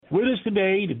With us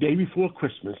today, the day before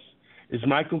Christmas, is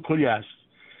Michael Colias,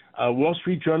 a Wall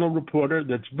Street Journal reporter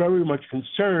that's very much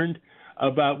concerned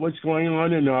about what's going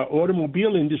on in our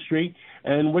automobile industry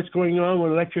and what's going on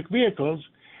with electric vehicles.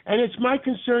 And it's my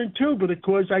concern, too,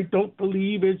 because I don't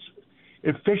believe it's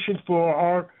efficient for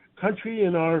our country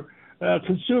and our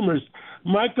consumers.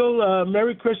 Michael,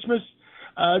 Merry Christmas.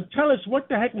 Tell us what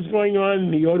the heck is going on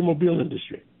in the automobile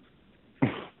industry.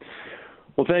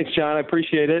 Well, thanks, John. I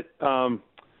appreciate it.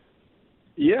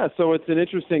 So it's an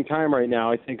interesting time right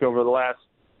now. I think over the last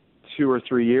 2 or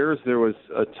 3 years, there was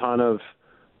a ton of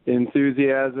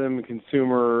enthusiasm,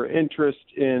 consumer interest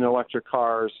in electric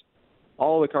cars.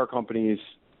 All the car companies,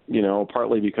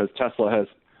 partly because Tesla has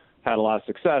had a lot of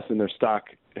success and their stock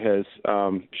has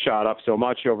shot up so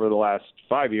much over the last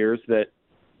 5 years that,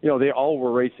 they all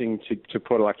were racing to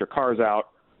put electric cars out.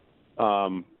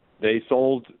 They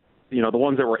sold, the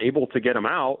ones that were able to get them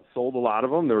out, sold a lot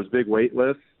of them. There was big wait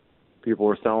lists. People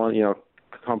were selling,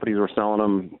 companies were selling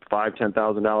them $5,000,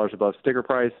 $10,000 above sticker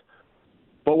price.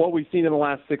 But what we've seen in the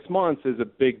last 6 months is a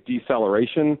big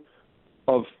deceleration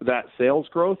of that sales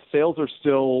growth. Sales are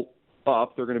still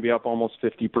up. They're going to be up almost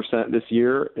 50% this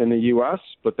year in the U.S.,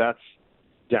 but that's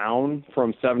down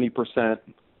from 70%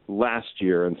 last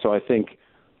year. And so I think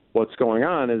what's going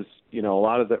on is, a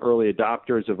lot of the early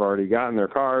adopters have already gotten their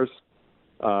cars,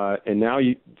 and now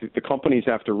the companies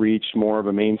have to reach more of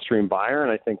a mainstream buyer.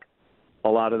 And I think a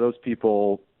lot of those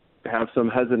people have some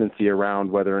hesitancy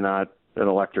around whether or not an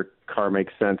electric car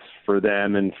makes sense for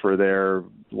them and for their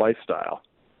lifestyle.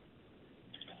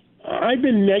 I've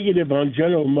been negative on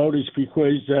General Motors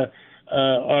because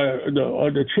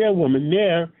the chairwoman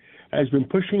there has been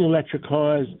pushing electric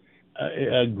cars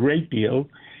a great deal.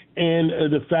 And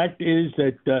the fact is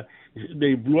that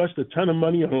they've lost a ton of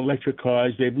money on electric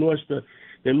cars. They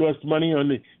lost money on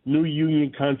the new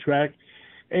union contract.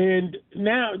 And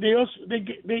now they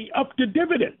upped the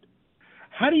dividend.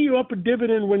 How do you up a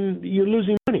dividend when you're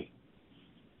losing money?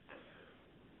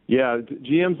 Yeah,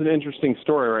 GM's an interesting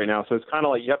story right now. So it's kind of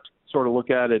like you have to sort of look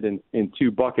at it in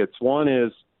two buckets. One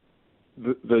is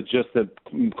the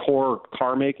core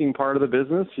car making part of the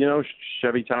business.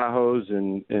 Chevy Tahoes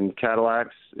and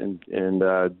Cadillacs and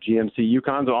GMC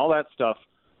Yukons, all that stuff.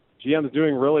 GM's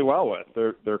doing really well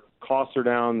with. Their costs are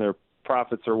down. Their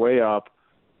profits are way up.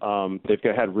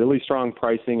 They've had really strong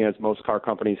pricing, as most car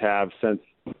companies have since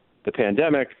the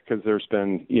pandemic, because there's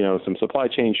been, some supply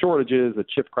chain shortages, the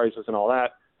chip crisis and all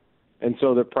that. And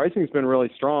so the pricing's been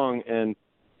really strong. And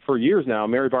for years now,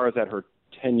 Mary Barra is at her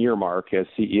 10-year mark as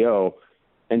CEO,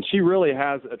 and she really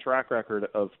has a track record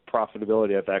of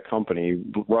profitability at that company,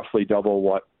 roughly double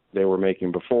what they were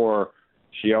making before.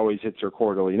 She always hits her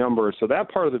quarterly numbers. So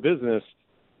that part of the business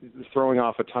is throwing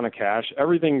off a ton of cash.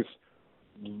 Everything's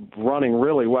running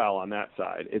really well on that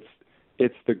side.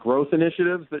 It's the growth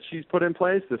initiatives that she's put in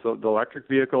place, the electric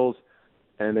vehicles,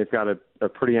 and they've got a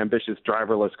pretty ambitious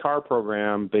driverless car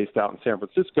program based out in San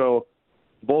Francisco.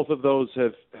 Both of those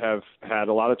have had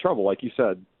a lot of trouble. Like you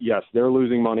said, yes, they're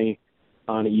losing money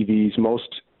on EVs.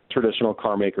 Most traditional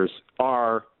car makers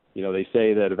are. They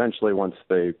say that eventually once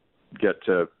they get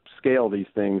to scale these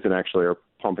things and actually are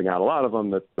pumping out a lot of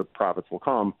them, that the profits will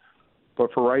come.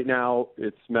 But for right now,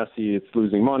 it's messy. It's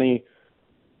losing money.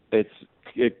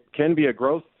 It can be a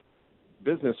growth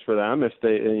business for them if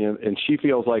they, and she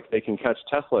feels like they can catch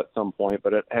Tesla at some point,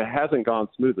 but it hasn't gone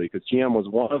smoothly because GM was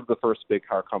one of the first big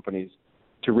car companies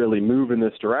to really move in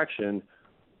this direction.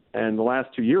 And the last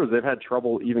 2 years, they've had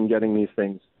trouble even getting these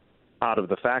things out of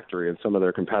the factory, and some of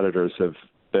their competitors have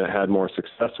had more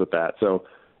success with that. So,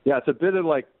 yeah, it's a bit of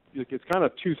it's kind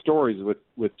of two stories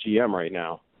with GM right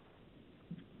now.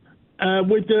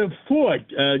 With the Ford,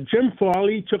 Jim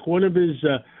Farley took one of his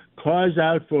cars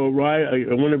out for a ride,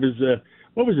 one of his,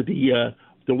 what was it,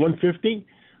 the 150?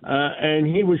 And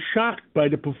he was shocked by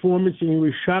the performance, and he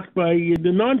was shocked by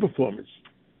the non-performance.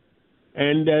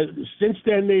 And since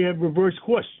then, they have reversed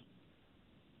course.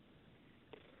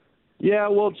 Yeah,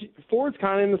 well, Ford's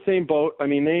kind of in the same boat. I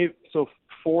mean,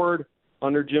 Ford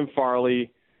under Jim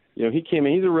Farley, he came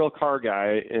in. He's a real car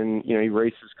guy, and he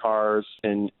races cars,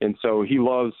 and so he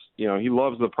loves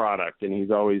the product, and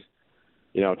he's always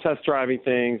test driving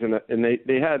things. And they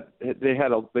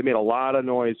made a lot of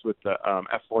noise with the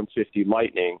F-150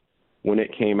 Lightning when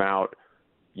it came out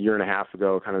a year and a half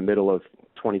ago, kind of middle of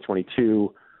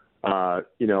 2022.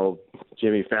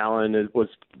 Jimmy Fallon was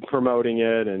promoting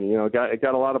it, and it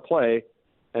got a lot of play,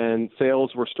 and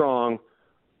sales were strong.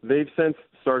 They've since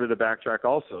started to backtrack.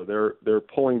 Also, they're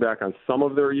pulling back on some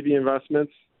of their EV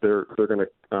investments. They're going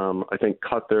to, I think,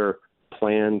 cut their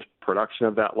planned production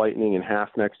of that Lightning in half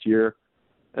next year,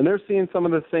 and they're seeing some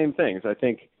of the same things. I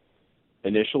think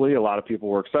initially. A lot of people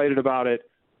were excited about it.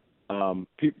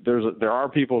 There are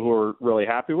people who are really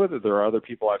happy with it. There are other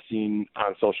people I've seen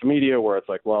on social media where it's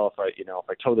like, well, if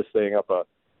I tow this thing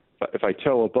if I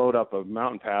tow a boat up a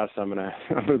mountain pass, I'm gonna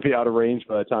be out of range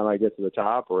by the time I get to the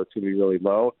top, or it's gonna be really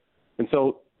low. And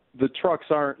so the trucks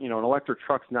aren't, an electric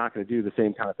truck's not going to do the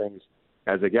same kind of things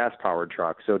as a gas-powered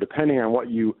truck. So depending on what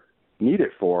you need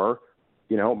it for,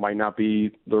 it might not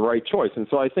be the right choice. And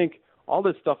so I think all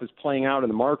this stuff is playing out in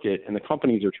the market, and the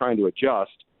companies are trying to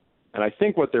adjust. And I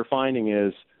think what they're finding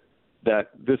is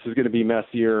that this is going to be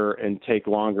messier and take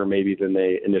longer maybe than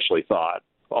they initially thought,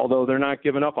 although they're not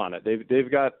giving up on it. They've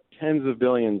got tens of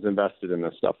billions invested in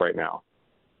this stuff right now.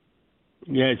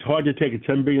 Yeah, it's hard to take a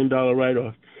 $10 billion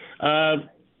write-off.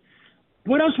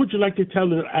 What else would you like to tell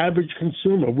the average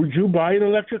consumer? Would you buy an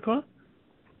electric car?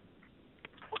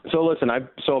 So listen,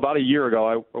 so about a year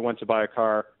ago, I went to buy a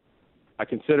car. I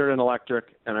considered an electric,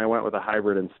 and I went with a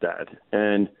hybrid instead.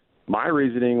 And my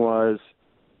reasoning was,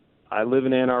 I live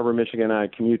in Ann Arbor, Michigan. I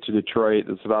commute to Detroit.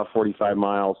 It's about 45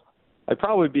 miles. I'd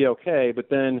probably be okay, but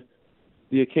then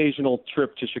the occasional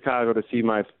trip to Chicago to see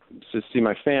my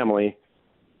family,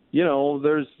 you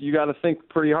got to think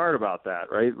pretty hard about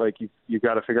that, right? Like you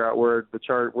got to figure out where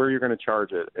you're going to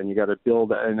charge it, and you got to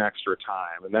build an extra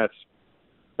time, and that's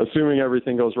assuming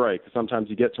everything goes right, because sometimes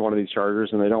you get to one of these chargers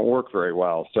and they don't work very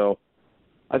well. So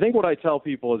I think what I tell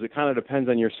people is it kind of depends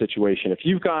on your situation. If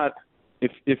you've got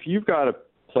a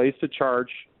place to charge,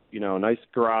 a nice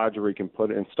garage where you can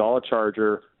install a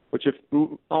charger, which if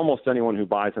almost anyone who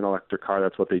buys an electric car,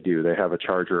 that's what they do. They have a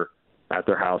charger at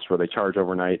their house where they charge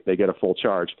overnight. They get a full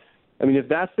charge. I mean, if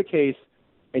that's the case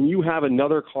and you have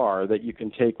another car that you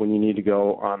can take when you need to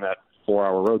go on that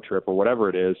 4-hour road trip or whatever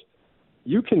it is,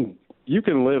 you can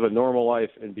live a normal life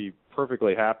and be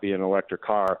perfectly happy in an electric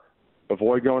car.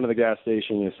 Avoid going to the gas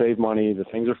station. You save money. The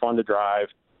things are fun to drive.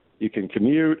 You can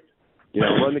commute,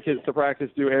 run the kids to practice,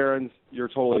 do errands. You're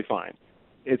totally fine.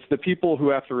 It's the people who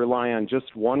have to rely on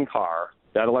just one car.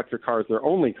 That electric car is their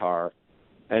only car.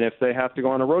 And if they have to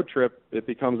go on a road trip, it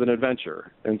becomes an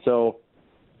adventure. And so,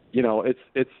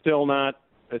 it's still not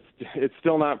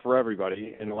for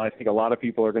everybody. And I think a lot of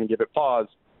people are going to give it pause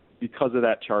because of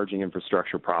that charging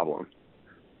infrastructure problem.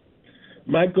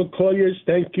 Michael Colias,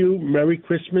 thank you. Merry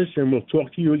Christmas, and we'll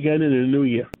talk to you again in the new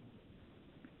year.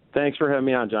 Thanks for having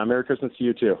me on, John. Merry Christmas to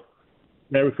you, too.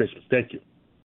 Merry Christmas. Thank you.